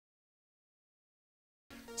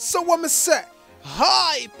So I'ma say,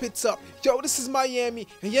 hype it up. Yo, this is Miami,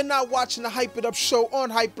 and you're not watching the Hype It Up show on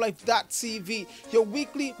hypelife.tv, your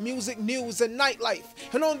weekly music news and nightlife.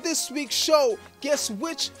 And on this week's show, guess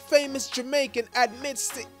which famous Jamaican admits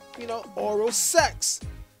to, oral sex?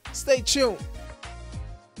 Stay tuned.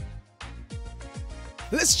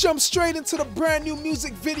 Let's jump straight into the brand new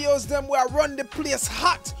music videos then where I run the place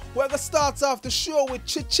hot. We're gonna start off the show with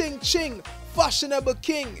Ching Ching, Fashionable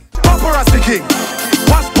King. Paparazzi King,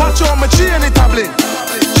 watch on my chain it a bling.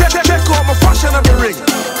 Check out my fashionable ring.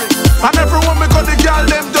 And everyone me got the girl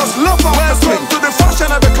them just love off the swing. To the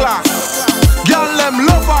fashionable class, girl them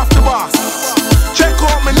love off the boss. Check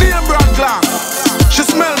out my name brand glass. She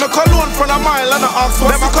smell my cologne from a mile and I ask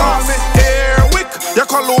what them a call me Airwick. Your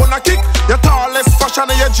cologne a kick. Your tallest fashion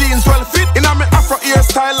and your jeans well fit. In a me afro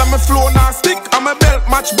hairstyle and me flow now stick. And my belt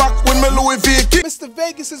match back with me Louis V kick. Mr.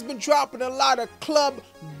 Vegas has been dropping a lot of club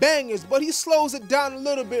bangers, but he slows it down a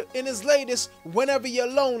little bit in his latest, Whenever You're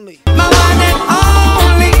Lonely. My one and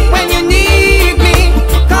only, when you need me,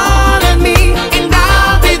 call on me and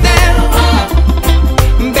I'll be there.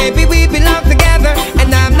 Baby, we belong together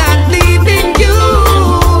and I'm not leaving you.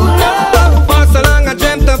 For so long I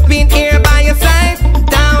dreamt of being here by your side,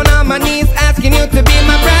 down on my knees asking you to be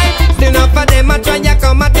my bride. Still enough for them I try to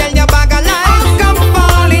come and tell you bag of lies. Oh, come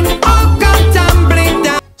falling, oh, come tumbling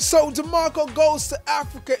down. So DeMarco goes to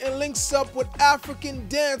Africa and links up with African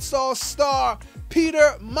dancehall star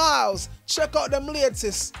Peter Miles. Check out them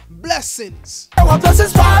latest, Blessings.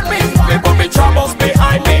 Blessings for me, they put me troubles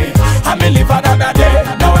behind me. I may live another day,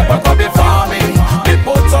 no weapon come before me. They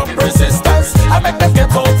put up resistance, I make them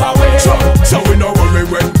get out of way. So we know worry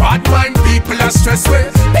when bad mind people are stressed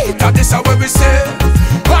with. Peter, this is what we say.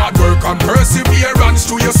 Hard work and perseverance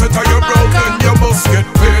to your set of your broken, you must get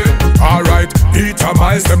paid. Alright, Peter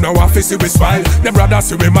Miles, them now office we smile. Them brothers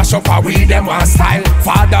see we mash up how we them one style.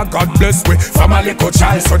 Father God bless we from a little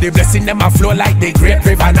child, so the blessing them a flow like the great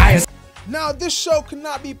river Nile. Now this show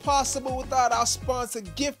cannot be possible without our sponsor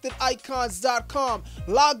giftedicons.com.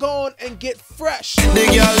 Log on and get fresh. The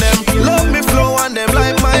girl them love me flow and them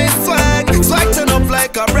like my swag. Swag turn up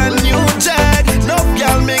like a brand new jag. No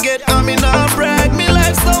girl me get I mean I brag. Me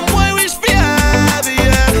like some boy wish fi have,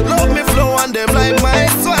 yeah. Love me flow and them like my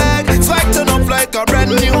swag. Swag turn up like a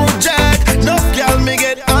brand new jag. No girl me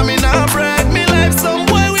get I mean I brag. Me like some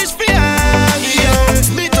boy wish fi have,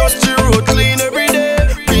 yeah. Me touch the road clean every day.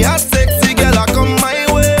 Me a sexy girl I come my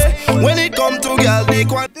way. When it come to girl they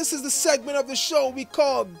want. This is the segment of the show we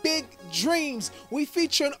call Big Dreams. We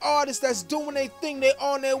feature an artist that's doing their thing, they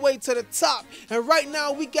on their way to the top. And right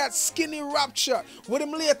now we got Skinny Rapture with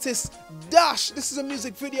him latest, Dash. This is a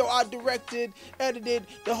music video I directed, edited,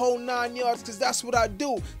 the whole 9 yards, because that's what I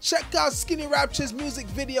do. Check out Skinny Rapture's music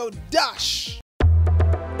video, Dash.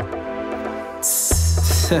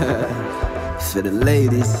 For the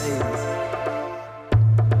ladies.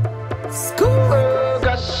 Oh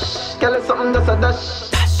gosh, girl is something that's a dash.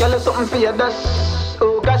 Girl is something for your dash.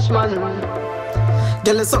 Oh gosh man,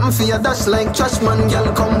 Girl, it's something for your dash like trash man.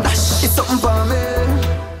 Girl, come dash. It's something for me.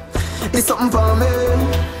 It's something for me.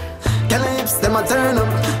 Girl, hips them a turn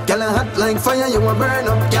up. Girl, hot like fire, you a burn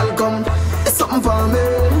up. Girl, come. It's something for me.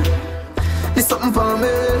 It's something for me.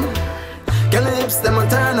 Girl, hips them a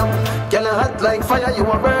turn up. Girl, hot like fire, you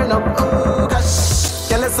a burn up. Oh gosh.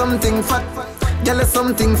 Girl, it's something fat. Girl, it's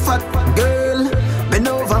something fat. Girl, bend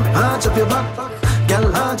over, arch up your back.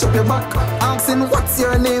 Girl, arch up your back. Asking what's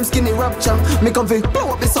your name, Skinny Rapture. Me come fi blow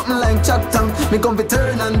up with something like Chapter. Me come fi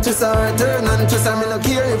turn and twist her, turn and twist her. Me no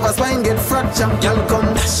care if her spine get fractured. Girl, come,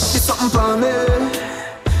 it's something for me.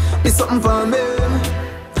 It's something for me.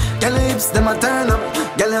 Girl, hips them a turn up.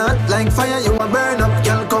 Girl, hot like fire, you a burn up.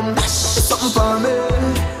 Girl, come, it's something for me.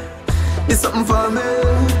 It's something for me.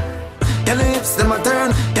 Girl, hips them a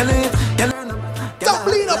turn. Girl, hips, girl, turn up. Don't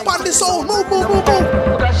lean up on this old move, move, move, move.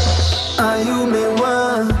 Are you me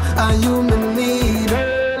one? Are you me need?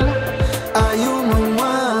 Are you me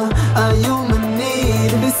one? Are you me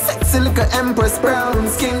need? This sexy little empress brown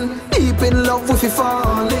skin, deep in love with you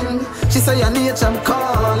falling. She say your nature I'm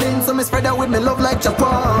calling, so me spread her with me love like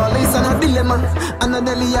Chapalis. And a dilemma, and a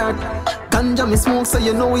deli yard. Ganja me smoke, so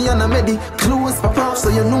you know we on a medi. Close pop off, so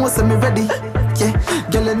you know so me ready. Yeah,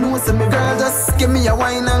 girl you know so me girl, just give me a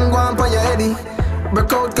wine and go on for your heady.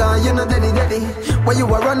 Break out car, you know daddy. Where you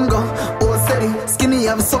a run go, oh steady. Skinny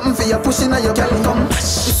have something for you, pushing on your girl come.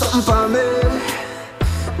 It's something for me.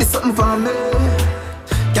 It's something for me.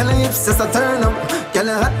 Girl hips just a turn up. Girl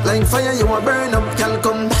hot like fire, you a burn up. Girl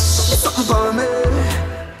come. It's something for me.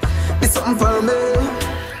 It's something for me.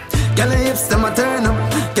 Girl hips them a turn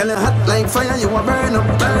up. Girl hot like fire, you a burn up.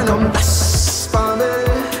 Burn up. For me.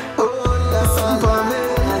 Oh, it's something for me.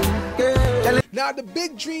 Now, the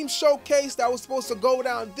Big Dream Showcase that was supposed to go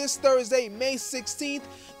down this Thursday, May 16th,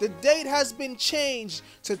 the date has been changed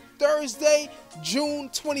to Thursday, June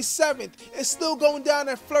 27th. It's still going down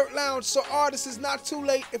at Flirt Lounge, so artists, it's not too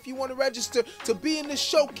late if you want to register to be in the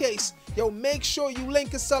showcase. Yo, make sure you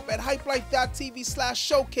link us up at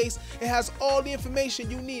hypelife.tv/showcase. It has all the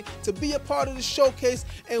information you need to be a part of the showcase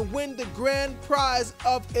and win the grand prize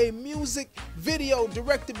of a music video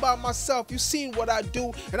directed by myself. You've seen what I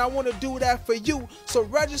do, and I want to do that for you. So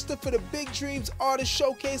register for the Big Dreams Artist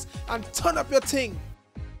Showcase and turn up your ting.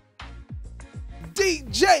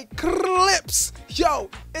 DJ Clips. Yo,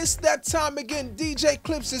 it's that time again. DJ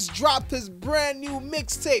Clips has dropped his brand new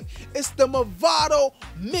mixtape. It's the Movado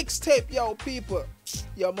mixtape, yo, people.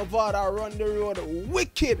 Yo, Movado run the road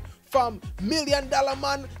wicked. From $1 Million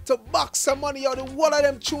Man to Boxer Money, yo, the one of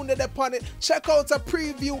them tuned it upon it. Check out a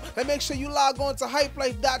preview and make sure you log on to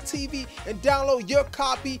hypelife.tv and download your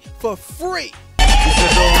copy for free. Checking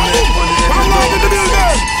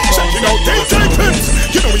out DJ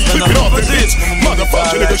Clips. You know we clipping off the beats.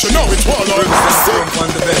 Motherfucker, niggas, you know it's Warlord.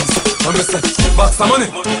 Boxer money,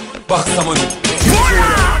 boxer money.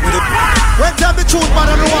 When tell the truth, man,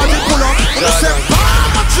 I don't want to pull up.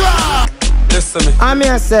 Listen me. I'm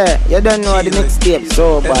here, sir. You don't know the mixtape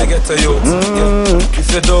so bad. Let me get to you.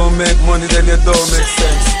 If you don't make money, then you don't make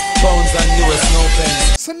sense. Pounds and US, no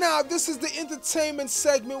pence. So now this is the entertainment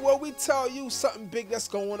segment where we tell you something big that's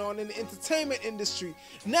going on in the entertainment industry.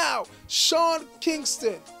 Now, Sean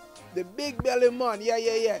Kingston, the big belly man,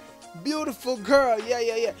 yeah. Beautiful girl,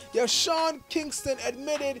 yeah. Yo, Sean Kingston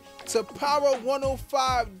admitted to Power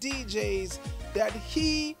 105 DJs that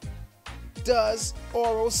he does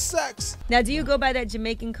oral sex. Now, do you go by that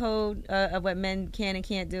Jamaican code of what men can and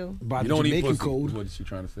can't do? By the Jamaican code. What is she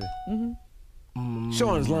trying to say?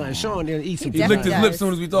 Sean's lying. Sean didn't eat some. He licked his lips as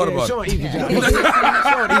soon as we thought about Sean it.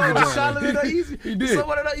 Sean easy. He did. So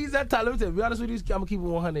what did I ease that time? Let me tell you, be honest with you, I'm gonna keep it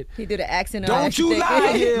 100. He did an accent. Don't you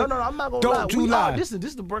lie. Yeah. No, I'm not gonna lie. Don't you lie. This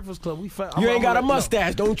is the Breakfast Club. You ain't got a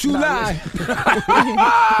mustache. Don't you lie.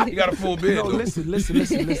 You got a full beard. No, listen.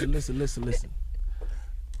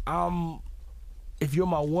 If you're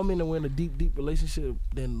my woman and we're in a deep relationship,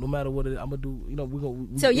 then no matter what it is, I'm gonna do. You know, we're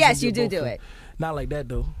gonna. So yes, you do it. Not like that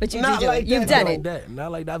though. But you do it. You've done it.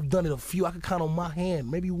 Not like that. I've done it a few. I can count on my hand,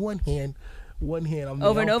 maybe one hand.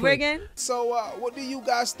 Over and over again. So what do you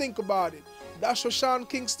guys think about it? That's what Sean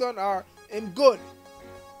Kingston are in good.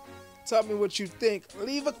 Tell me what you think.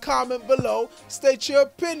 Leave a comment below. State your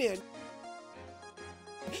opinion.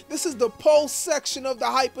 This is the poll section of the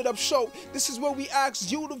Hype It Up show. This is where we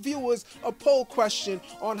ask you, the viewers, a poll question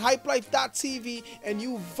on hypelife.tv and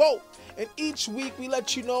you vote. And each week we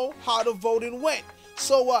let you know how the voting went.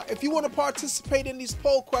 So if you want to participate in these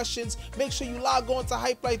poll questions, make sure you log on to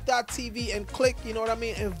hypelife.tv and click, you know what I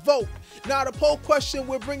mean, and vote. Now the poll question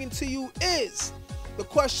we're bringing to you is the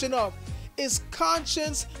question of, is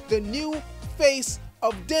Conscience the new face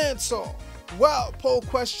of dancehall? Well, poll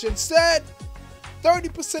question said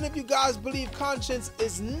 30% of you guys believe Conscience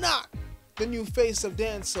is not the new face of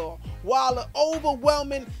dancehall, while an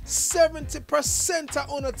overwhelming 70% are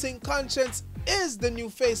on think Conscience is the new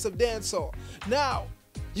face of dancehall. Now,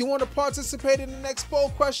 you want to participate in the next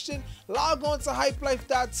poll question? Log on to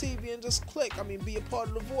hypelife.tv and just click. Be a part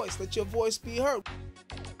of the voice. Let your voice be heard.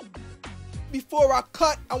 Before I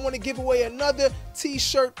cut, I want to give away another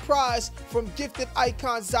t-shirt prize from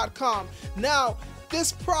giftedicons.com. Now,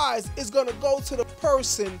 this prize is going to go to the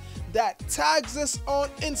person that tags us on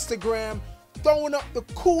Instagram throwing up the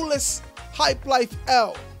coolest Hype Life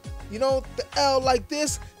L. You know, the L like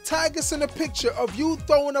this. Tag us in a picture of you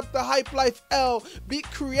throwing up the Hype Life L. Be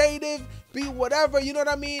creative, be whatever, you know what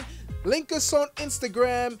I mean? Link us on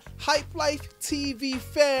Instagram, Hype Life TV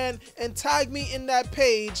Fan, and tag me in that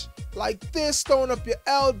page like this, throwing up your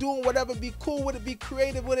L, doing whatever, be cool with it, be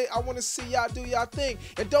creative with it. I want to see y'all do y'all thing.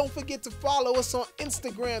 And don't forget to follow us on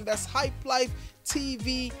Instagram. That's Hype Life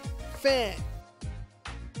TV Fan.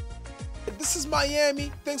 This is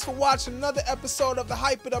Miami. Thanks for watching another episode of the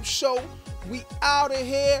Hype It Up Show. We out of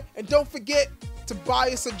here. And don't forget to buy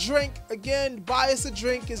us a drink. Again, buy us a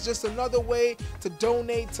drink is just another way to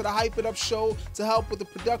donate to the Hype It Up Show to help with the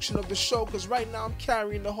production of the show, because right now I'm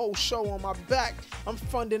carrying the whole show on my back. I'm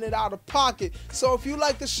funding it out of pocket. So if you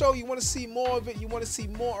like the show, you want to see more of it, you want to see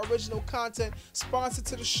more original content, sponsor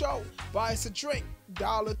to the show, buy us a drink.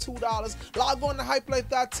 $1, $2. Log on to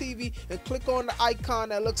hypelife.tv and click on the icon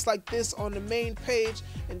that looks like this on the main page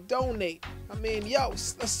and donate.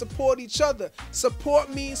 Let's support each other. Support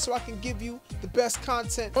me so I can give you the best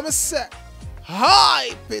content. From a set,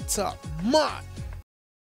 Hype It Up, man.